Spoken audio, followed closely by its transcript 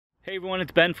Hey everyone,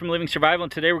 it's Ben from Living Survival,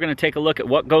 and today we're going to take a look at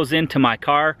what goes into my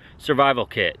car survival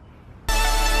kit.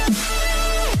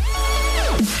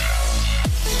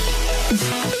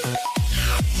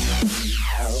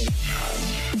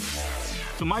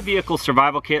 So my vehicle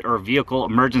survival kit or vehicle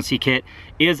emergency kit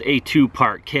is a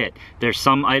two-part kit. There's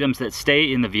some items that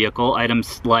stay in the vehicle,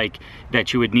 items like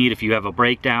that you would need if you have a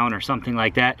breakdown or something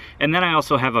like that. And then I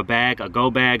also have a bag, a go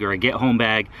bag or a get home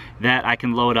bag that I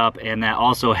can load up, and that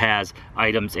also has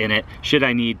items in it should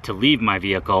I need to leave my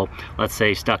vehicle, let's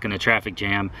say stuck in a traffic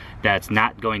jam that's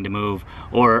not going to move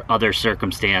or other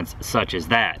circumstance such as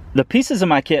that. The pieces of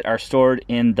my kit are stored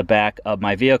in the back of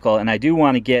my vehicle, and I do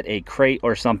want to get a crate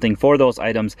or something for those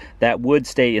items that would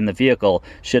stay in the vehicle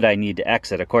should I need to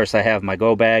exit. Of course, I have my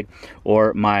go bag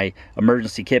or my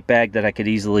emergency kit bag that I could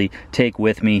easily take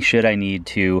with me should I need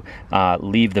to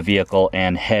leave the vehicle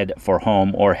and head for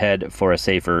home or head for a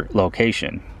safer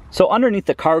location. So underneath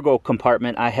the cargo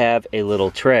compartment, I have a little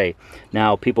tray.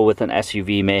 Now, people with an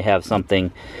SUV may have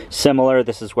something similar.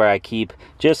 This is where I keep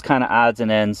just kind of odds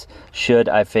and ends should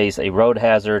I face a road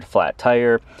hazard, flat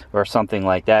tire, or something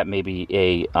like that, maybe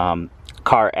a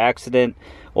car accident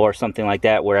or something like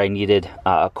that where I needed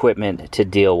equipment to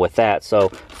deal with that. So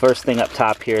first thing up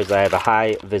top here is I have a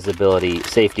high visibility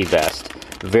safety vest.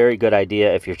 Very good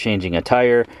idea if you're changing a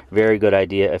tire, very good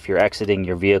idea if you're exiting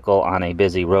your vehicle on a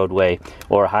busy roadway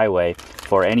or highway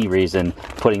for any reason.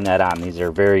 Putting that on, these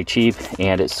are very cheap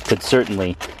and it could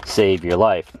certainly save your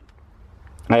life.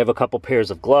 I have a couple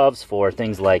pairs of gloves for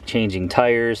things like changing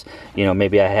tires. You know,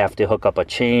 maybe I have to hook up a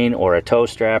chain or a tow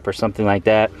strap or something like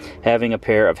that. Having a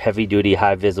pair of heavy-duty,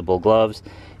 high-visible gloves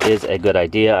is a good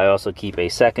idea. I also keep a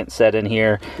second set in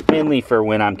here, mainly for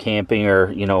when I'm camping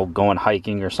or, you know, going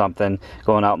hiking or something,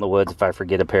 going out in the woods. If I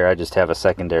forget a pair, I just have a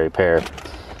secondary pair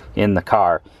in the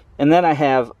car. And then I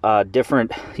have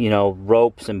different, you know,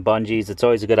 ropes and bungees. It's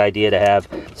always a good idea to have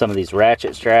some of these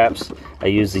ratchet straps. I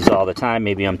use these all the time.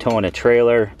 Maybe I'm towing a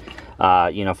trailer.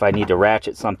 You know, if I need to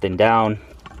ratchet something down,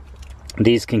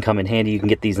 these can come in handy. You can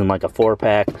get these in like a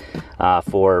 4-pack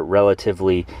for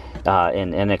relatively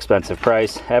an inexpensive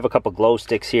price. I have a couple glow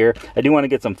sticks here. I do want to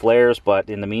get some flares, but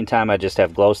in the meantime, I just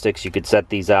have glow sticks. You could set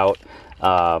these out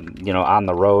you know, on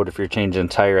the road if you're changing a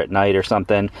tire at night or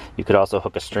something. You could also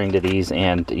hook a string to these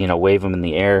and, you know, wave them in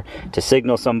the air to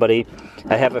signal somebody.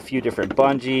 I have a few different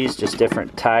bungees, just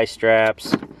different tie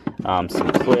straps,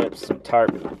 some clips, some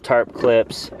tarp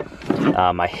clips,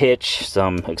 my hitch,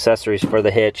 some accessories for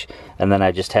the hitch, and then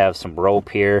I just have some rope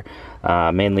here.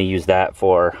 Mainly use that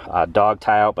for dog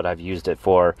tie out, but I've used it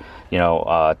for, you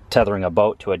know, tethering a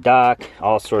boat to a dock,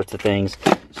 all sorts of things.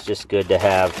 It's just good to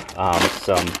have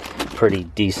some pretty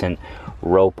decent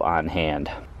rope on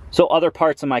hand. So other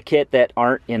parts of my kit that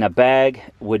aren't in a bag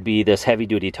would be this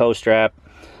heavy-duty tow strap.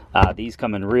 These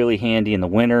come in really handy in the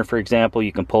winter, for example.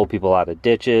 You can pull people out of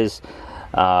ditches.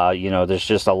 You know, there's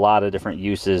just a lot of different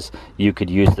uses you could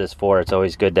use this for. It's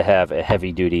always good to have a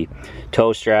heavy-duty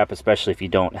tow strap, especially if you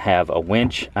don't have a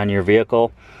winch on your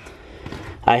vehicle.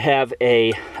 I have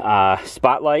a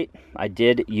spotlight. I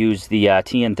did use the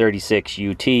TN36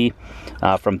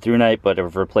 UT from ThruNite, but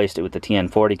I've replaced it with the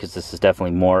TN40 because this is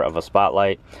definitely more of a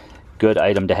spotlight. Good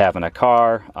item to have in a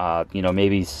car. You know,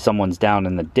 maybe someone's down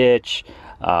in the ditch.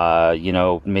 You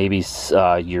know, maybe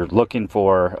you're looking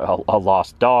for a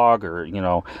lost dog, or, you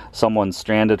know, someone's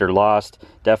stranded or lost.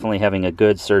 Definitely having a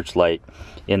good searchlight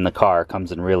in the car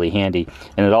comes in really handy.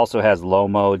 And it also has low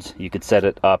modes. You could set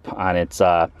it up on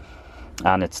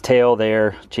its tail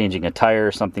there, changing a tire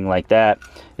or something like that.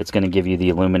 It's going to give you the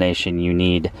illumination you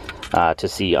need to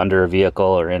see under a vehicle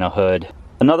or in a hood.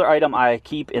 Another item I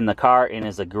keep in the car and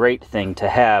is a great thing to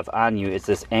have on you is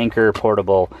this Anker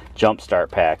portable jump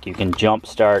start pack. You can jump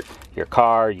start your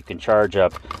car, you can charge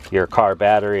up your car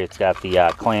battery. It's got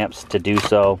the clamps to do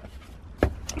so.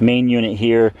 Main unit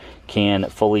here can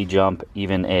fully jump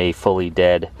even a fully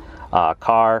dead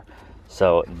car.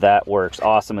 So that works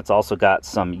awesome. It's also got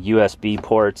some USB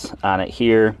ports on it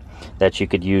here that you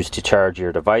could use to charge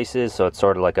your devices. So it's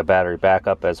sort of like a battery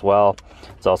backup as well.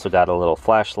 It's also got a little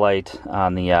flashlight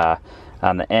on the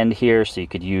end here, so you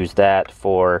could use that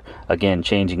for, again,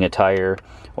 changing a tire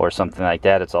or something like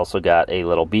that. It's also got a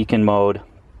little beacon mode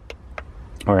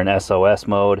or an SOS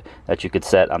mode that you could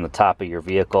set on the top of your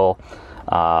vehicle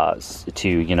to,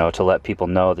 you know, to let people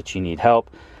know that you need help.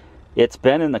 It's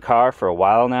been in the car for a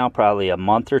while now, probably a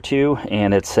month or two,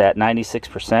 and it's at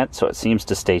 96%, so it seems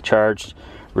to stay charged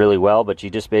really well. But you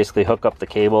just basically hook up the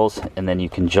cables and then you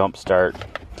can jump start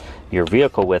your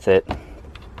vehicle with it,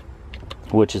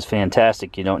 which is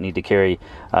fantastic. You don't need to carry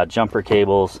jumper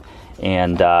cables,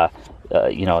 and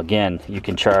you know, again, you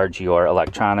can charge your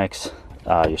electronics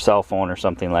your cell phone or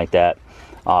something like that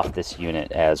off this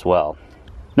unit as well.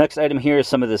 Next item here is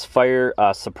some of this fire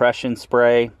suppression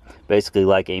spray, basically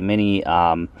like a mini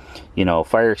you know,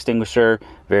 fire extinguisher.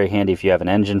 Very handy if you have an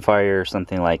engine fire or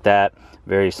something like that.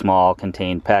 Very small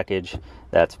contained package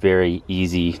that's very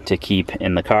easy to keep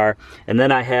in the car. And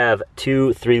then I have 2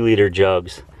 3-liter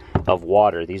jugs of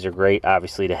water. These are great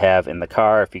obviously to have in the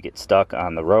car if you get stuck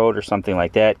on the road or something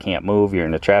like that, can't move, you're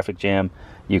in a traffic jam.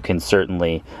 You can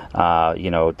certainly,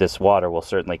 you know, this water will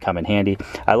certainly come in handy.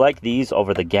 I like these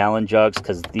over the gallon jugs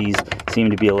because these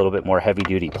seem to be a little bit more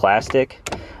heavy-duty plastic.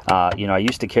 You know, I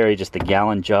used to carry just the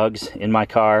gallon jugs in my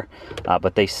car,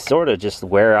 but they sort of just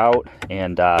wear out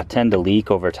and tend to leak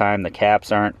over time. The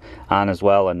caps aren't on as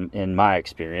well in my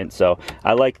experience. So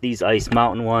I like these Ice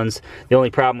Mountain ones. The only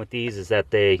problem with these is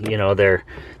that they, you know, they're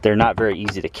not very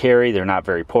easy to carry. They're not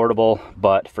very portable.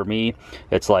 But for me,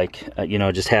 it's like, you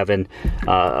know, just having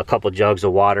a couple jugs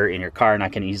of water in your car, and I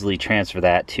can easily transfer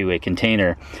that to a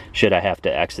container should I have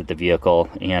to exit the vehicle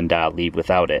and leave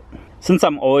without it. Since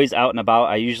I'm always out and about,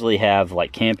 I usually have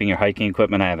like camping or hiking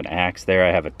equipment. I have an axe there,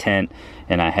 I have a tent,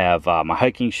 and I have my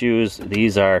hiking shoes.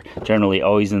 These are generally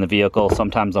always in the vehicle.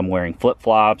 Sometimes I'm wearing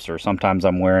flip-flops, or sometimes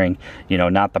I'm wearing, you know,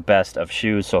 not the best of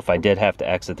shoes. So if I did have to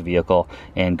exit the vehicle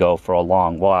and go for a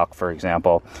long walk, for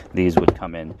example, these would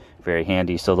come in very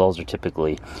handy. So those are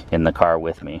typically in the car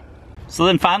with me. So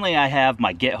then finally I have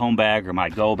my get home bag, or my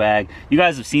go bag. You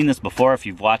guys have seen this before if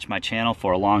you've watched my channel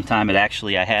for a long time. I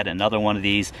had another one of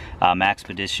these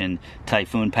Maxpedition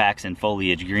Typhoon packs in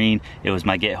foliage green. It was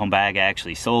my get home bag. I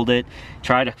actually sold it,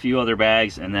 tried a few other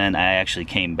bags, and then I actually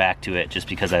came back to it just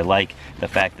because I like the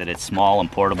fact that it's small and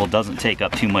portable, doesn't take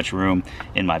up too much room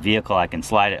in my vehicle. I can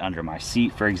slide it under my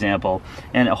seat, for example,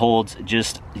 and it holds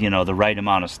just, you know, the right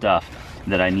amount of stuff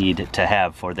that I need to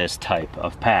have for this type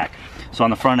of pack. So on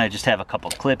the front I just have a couple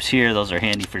clips here. Those are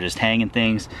handy for just hanging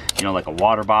things, you know, like a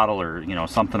water bottle or, you know,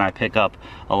 something I pick up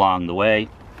along the way.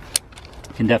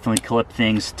 Can definitely clip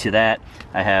things to that.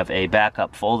 I have a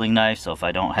backup folding knife, so if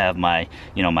I don't have my,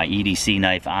 you know, my EDC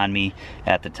knife on me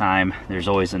at the time, there's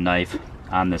always a knife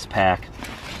on this pack.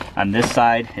 On this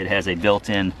side it has a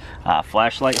built-in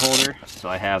flashlight holder. So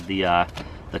I have the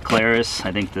Claris,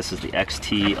 I think this is the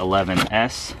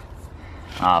XT11S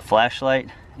flashlight,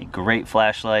 a great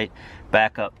flashlight,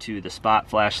 back up to the spot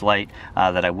flashlight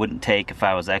that I wouldn't take if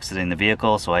I was exiting the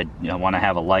vehicle. So I want to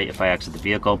have a light if I exit the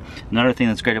vehicle. Another thing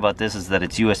that's great about this is that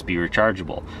it's USB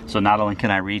rechargeable. So not only can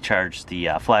I recharge the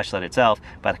flashlight itself,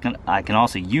 but I can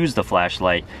also use the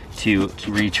flashlight to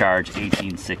recharge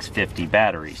 18650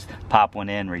 batteries. Pop one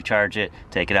in, recharge it,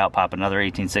 take it out, pop another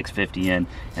 18650 in,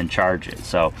 and charge it.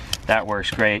 So that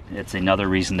works great. It's another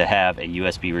reason to have a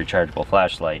USB rechargeable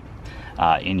flashlight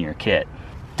in your kit.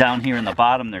 Down here in the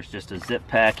bottom there's just a zip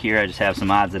pack here. I just have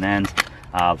some odds and ends,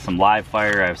 some live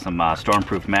fire, I have some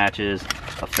stormproof matches,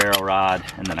 a ferro rod,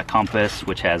 and then a compass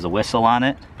which has a whistle on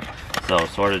it. So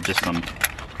sort of just some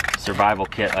survival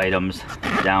kit items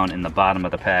down in the bottom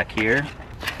of the pack here.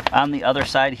 On the other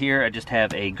side here I just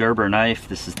have a Gerber knife.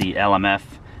 This is the LMF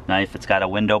knife. It's got a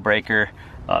window breaker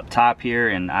up top here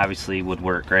and obviously would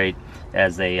work great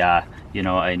as a you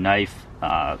know, a knife,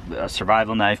 a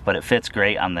survival knife, but it fits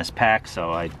great on this pack,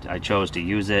 so I chose to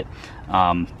use it.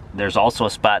 There's also a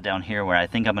spot down here where I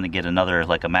think I'm going to get another,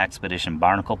 like a Maxpedition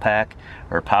barnacle pack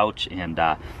or pouch, and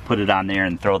put it on there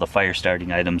and throw the fire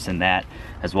starting items in that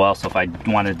as well. So if I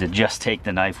wanted to just take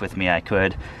the knife with me, I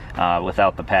could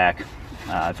without the pack,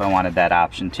 if I wanted that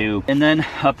option too. And then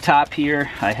up top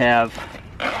here I have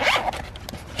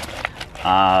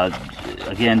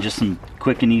again, just some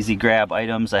quick and easy grab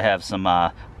items. I have some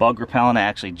bug repellent. I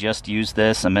actually just used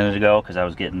this a minute ago because I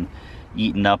was getting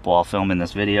eaten up while filming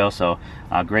this video, so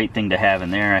a great thing to have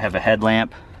in there. I have a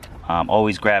headlamp.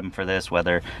 Always grabbing for this,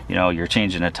 whether, you know, you're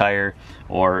changing a tire,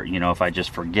 or, you know, if I just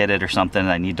forget it or something,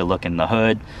 I need to look in the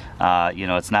hood. You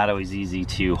know, it's not always easy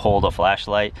to hold a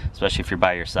flashlight, especially if you're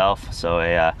by yourself. So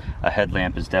a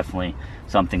headlamp is definitely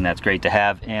something that's great to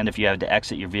have. And if you have to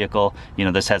exit your vehicle, you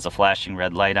know, this has a flashing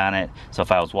red light on it. So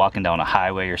if I was walking down a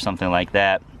highway or something like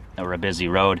that, or a busy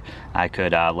road, I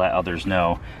could let others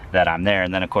know that I'm there.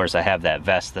 And then of course I have that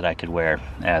vest that I could wear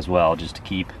as well, just to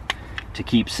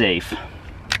keep safe.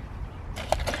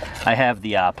 I have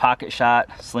the pocket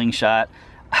shot, slingshot.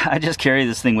 I just carry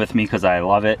this thing with me because I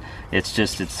love it. It's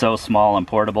so small and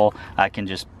portable. I can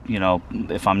just, you know,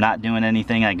 if I'm not doing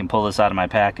anything, I can pull this out of my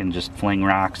pack and just fling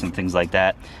rocks and things like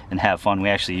that and have fun. We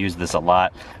actually used this a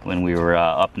lot when we were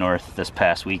up north this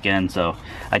past weekend. So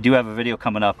I do have a video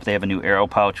coming up. They have a new arrow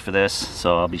pouch for this,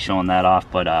 so I'll be showing that off.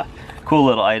 But cool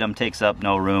little item, takes up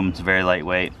no room, it's very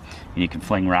lightweight, and you can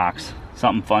fling rocks,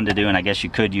 something fun to do, and I guess you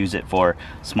could use it for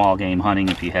small game hunting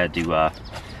if you had to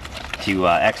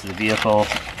exit the vehicle.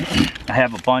 I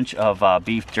have a bunch of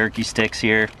beef jerky sticks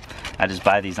here. I just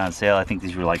buy these on sale. I think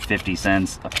these were like 50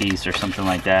 cents a piece or something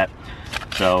like that.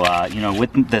 So, you know,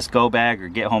 with this go bag or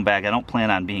get home bag, I don't plan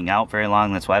on being out very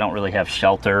long. That's why I don't really have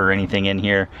shelter or anything in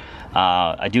here.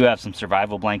 I do have some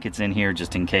survival blankets in here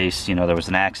just in case, you know, there was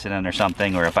an accident or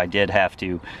something, or if I did have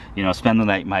to, you know, spend the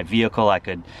night in my vehicle, I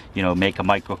could, you know, make a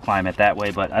microclimate that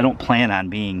way. But I don't plan on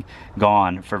being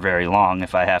gone for very long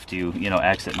if I have to, you know,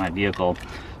 exit my vehicle.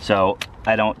 So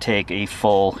I don't take a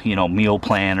full, you know, meal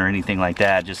plan or anything like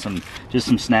that. Just some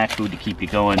snack food to keep you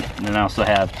going. And then I also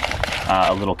have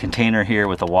a little container here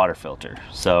with a water filter.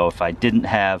 So if I didn't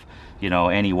have, you know,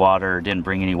 any water, or didn't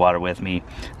bring any water with me,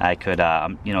 I could,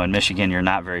 you know, in Michigan, you're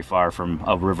not very far from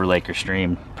a river, lake, or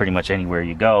stream, pretty much anywhere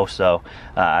you go. So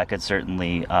I could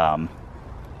certainly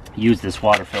use this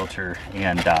water filter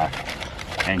and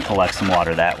collect some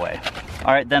water that way.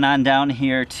 All right, then on down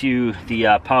here to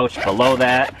the pouch below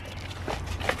that,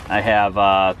 I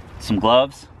have some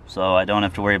gloves, so I don't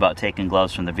have to worry about taking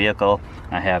gloves from the vehicle.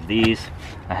 I have these.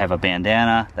 I have a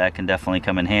bandana that can definitely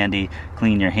come in handy.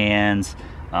 Clean your hands,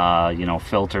 you know,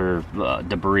 filter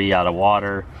debris out of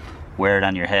water, wear it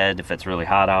on your head if it's really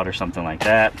hot out or something like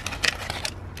that.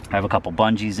 I have a couple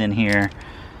bungees in here,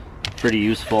 pretty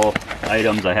useful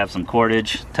items. I have some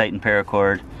cordage, Titan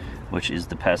paracord, which is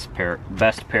the best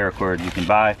paracord you can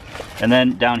buy. And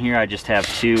then down here I just have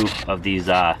two of these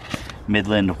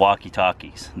Midland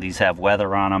walkie-talkies. These have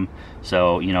weather on them,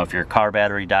 so you know, if your car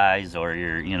battery dies or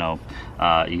your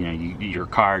your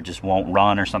car just won't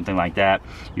run or something like that,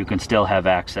 you can still have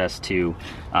access to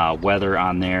weather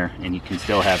on there, and you can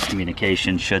still have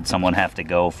communication should someone have to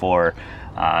go for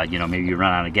you know, maybe you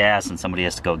run out of gas and somebody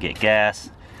has to go get gas.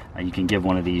 You can give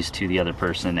one of these to the other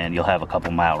person and you'll have a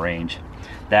couple mile range.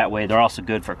 That way, they're also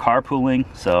good for carpooling.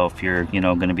 So if you're, you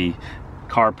know, going to be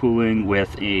carpooling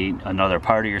with another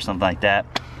party or something like that,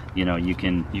 you know, you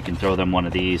can throw them one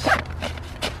of these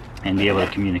and be able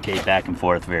to communicate back and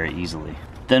forth very easily.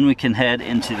 Then we can head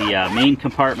into the main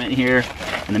compartment here,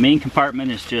 and the main compartment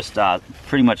is just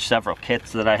pretty much several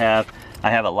kits that I have. I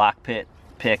have a lockpick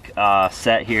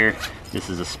set here. This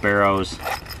is a Sparrows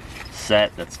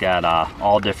set that's got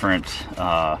all different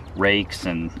rakes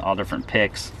and all different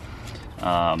picks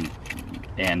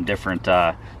and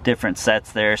different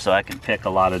sets there, so I can pick a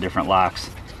lot of different locks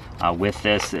with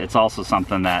this. It's also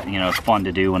something that, you know, it's fun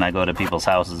to do when I go to people's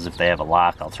houses. If they have a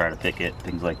lock, I'll try to pick it,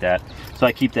 things like that. So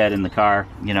I keep that in the car,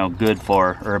 you know, good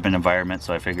for urban environment,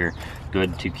 so I figure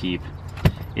good to keep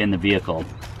in the vehicle.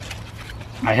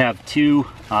 I have two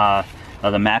of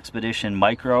the Maxpedition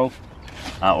Micro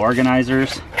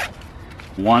organizers.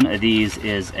 One of these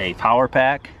is a power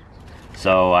pack,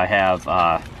 so I have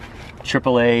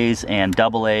AAAs and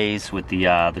AA's with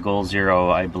the Goal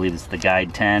Zero. I believe it's the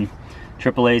Guide 10.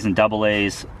 AAAs and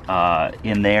AA's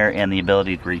in there, and the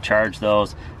ability to recharge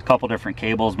those. A couple different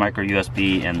cables, micro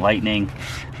USB and Lightning.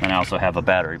 And I also have a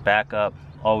battery backup.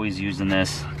 Always using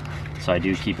this, so I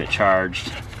do keep it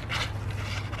charged.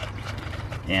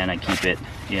 And I keep it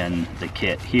in the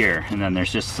kit here. And then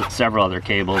there's just several other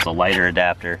cables, a lighter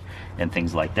adapter, and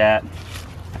things like that.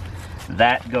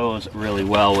 That goes really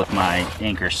well with my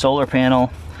Anker solar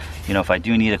panel. You know, if I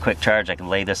do need a quick charge, I can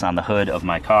lay this on the hood of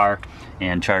my car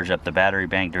and charge up the battery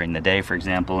bank during the day, for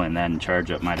example, and then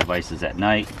charge up my devices at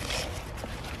night.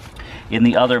 In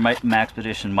the other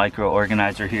Maxpedition Micro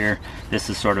organizer here, this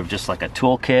is sort of just like a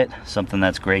toolkit, something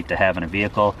that's great to have in a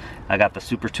vehicle. I got the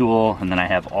super tool, and then I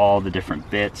have all the different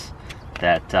bits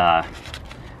that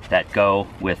that go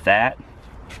with that,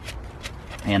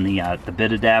 and the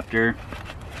bit adapter,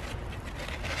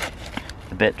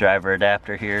 the bit driver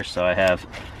adapter here. So I have,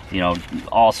 you know,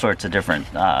 all sorts of different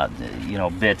you know,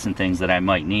 bits and things that I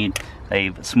might need.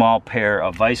 A small pair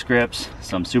of vice grips,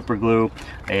 some super glue,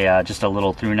 just a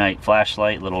little through night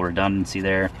flashlight, little redundancy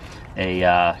there, a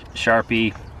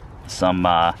Sharpie, some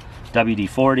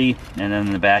WD-40, and then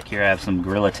in the back here I have some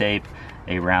Gorilla Tape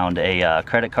around a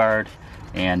credit card,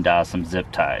 and some zip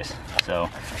ties. So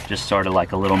just sort of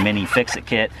like a little mini fix-it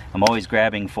kit. I'm always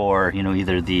grabbing for, you know,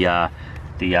 either the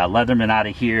Leatherman out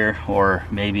of here, or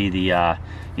maybe the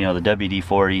you know, the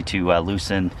WD-40 to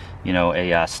loosen, you know,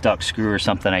 a stuck screw or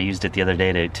something. I used it the other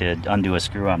day to undo a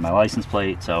screw on my license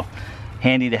plate. So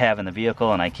handy to have in the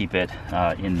vehicle, and I keep it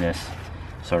in this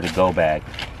sort of go bag.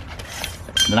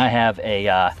 Then I have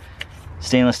a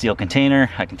stainless steel container.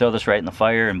 I can throw this right in the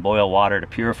fire and boil water to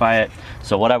purify it.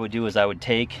 So what I would do is I would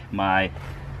take my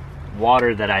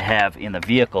water that I have in the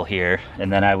vehicle here,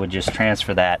 and then I would just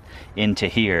transfer that into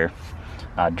here.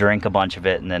 drink a bunch of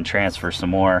it, and then transfer some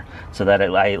more, so that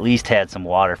I at least had some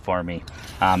water for me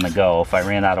on the go. If I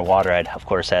ran out of water, I'd of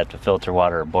course have to filter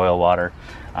water or boil water.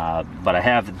 But I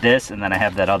have this, and then I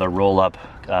have that other roll-up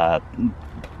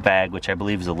bag, which I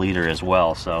believe is a liter as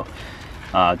well. So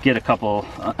get a couple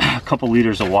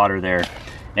liters of water there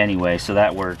anyway, so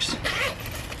that works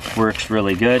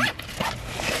really good.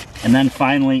 And then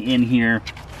finally in here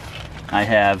I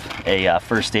have a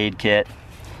first aid kit.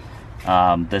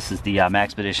 This is the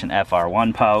Maxpedition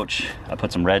FR1 pouch. I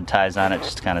put some red ties on it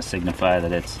just to kind of signify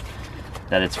that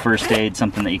it's first aid,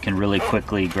 something that you can really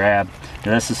quickly grab.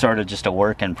 Now, this is sort of just a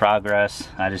work in progress.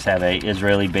 I just have a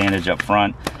Israeli bandage up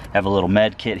front. I have a little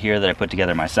med kit here that I put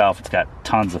together myself. It's got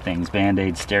tons of things: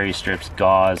 Band-Aids, Steri-Strips,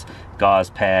 gauze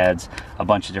pads, a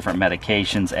bunch of different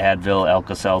medications, Advil,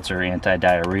 Alka-Seltzer,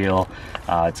 anti-diarrheal.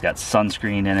 It's got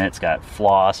sunscreen in it. It's got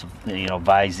floss,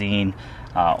 Visine,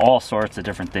 all sorts of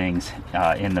different things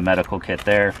in the medical kit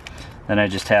there. Then I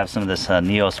just have some of this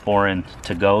Neosporin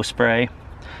to-go spray.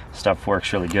 Stuff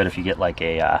works really good if you get like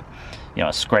a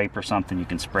scrape or something. You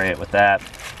can spray it with that.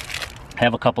 I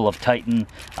have a couple of Titan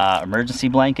emergency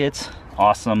blankets.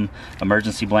 Awesome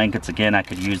emergency blankets. Again, I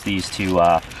could use these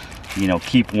to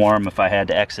keep warm if I had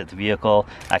to exit the vehicle.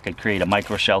 I could create a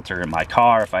micro shelter in my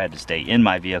car. If I had to stay in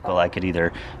my vehicle, I could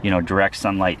either direct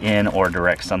sunlight in or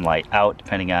direct sunlight out,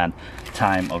 depending on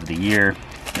time of the year.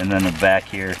 And then in the back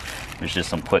here, there's just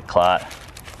some quick clot.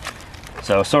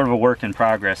 So sort of a work in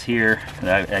progress here.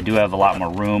 I do have a lot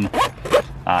more room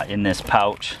in this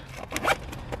pouch,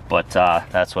 but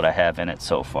that's what I have in it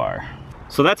so far.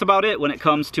 So that's about it when it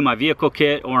comes to my vehicle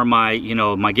kit or my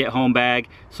my get home bag.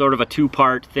 Sort of a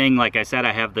two-part thing. Like I said,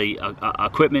 I have the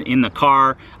equipment in the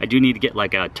car. I do need to get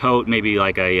like a tote, maybe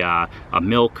like a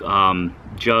milk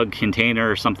jug container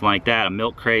or something like that, a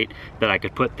milk crate that I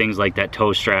could put things like that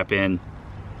tow strap in,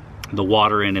 the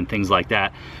water in, and things like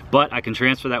that. But I can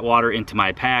transfer that water into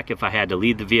my pack if I had to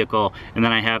leave the vehicle, and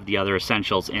then I have the other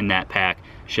essentials in that pack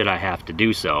should I have to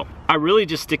do so. I really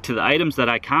just stick to the items that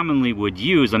I commonly would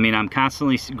use. I mean, I'm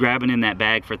constantly grabbing in that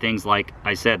bag for things like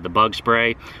I said, the bug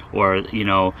spray, or the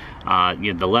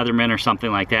Leatherman or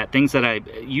something like that. Things that I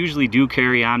usually do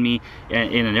carry on me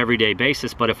in an everyday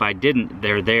basis, but if I didn't,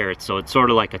 they're there. So it's sort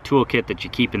of like a toolkit that you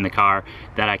keep in the car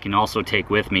that I can also take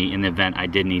with me in the event I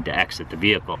did need to exit the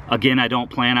vehicle. Again, I don't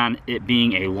plan on it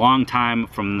being a long time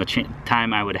from the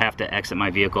time I would have to exit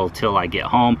my vehicle till I get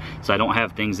home, so I don't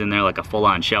have things in there like a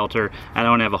full-on shelter. I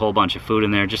don't have a whole bunch of food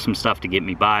in there, just some stuff to get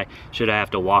me by should I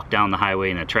have to walk down the highway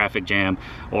in a traffic jam,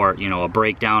 or a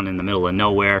breakdown in the middle of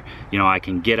nowhere. I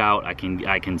can get out, I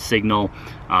can signal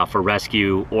for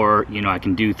rescue, or I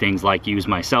can do things like use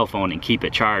my cell phone and keep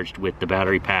it charged with the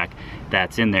battery pack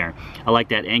that's in there. I like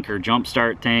that Anker jump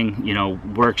start thing.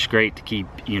 Works great to keep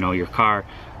your car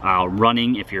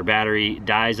running if your battery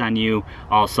dies on you.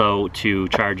 Also to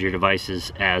charge your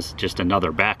devices as just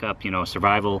another backup.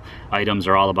 Survival items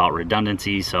are all about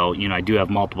redundancy, so I do have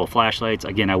multiple flashlights.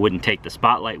 Again, I wouldn't take the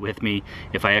spotlight with me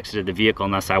if I exited the vehicle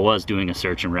unless I was doing a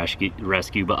search and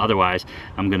rescue, but otherwise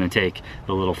I'm going to take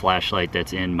the little flashlight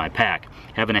that's in my pack.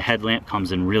 Having a headlamp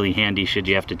comes in really handy should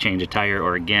you have to change a tire,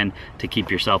 or again to keep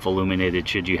yourself illuminated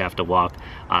should you have to walk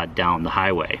down the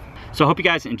highway. So I hope you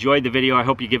guys enjoyed the video. I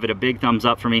hope you give it a big thumbs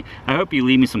up for me. I hope you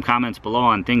leave me some comments below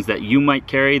on things that you might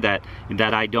carry that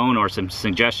I don't, or some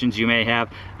suggestions you may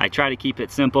have. I try to keep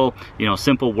it simple.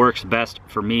 Simple works best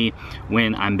for me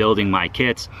when I'm building my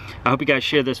kits. I hope you guys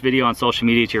share this video on social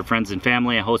media to your friends and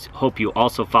family. I hope you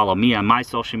also follow me on my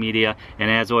social media. And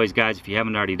as always, guys, if you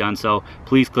haven't already done so,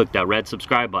 please click that red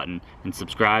subscribe button and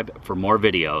subscribe for more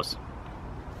videos.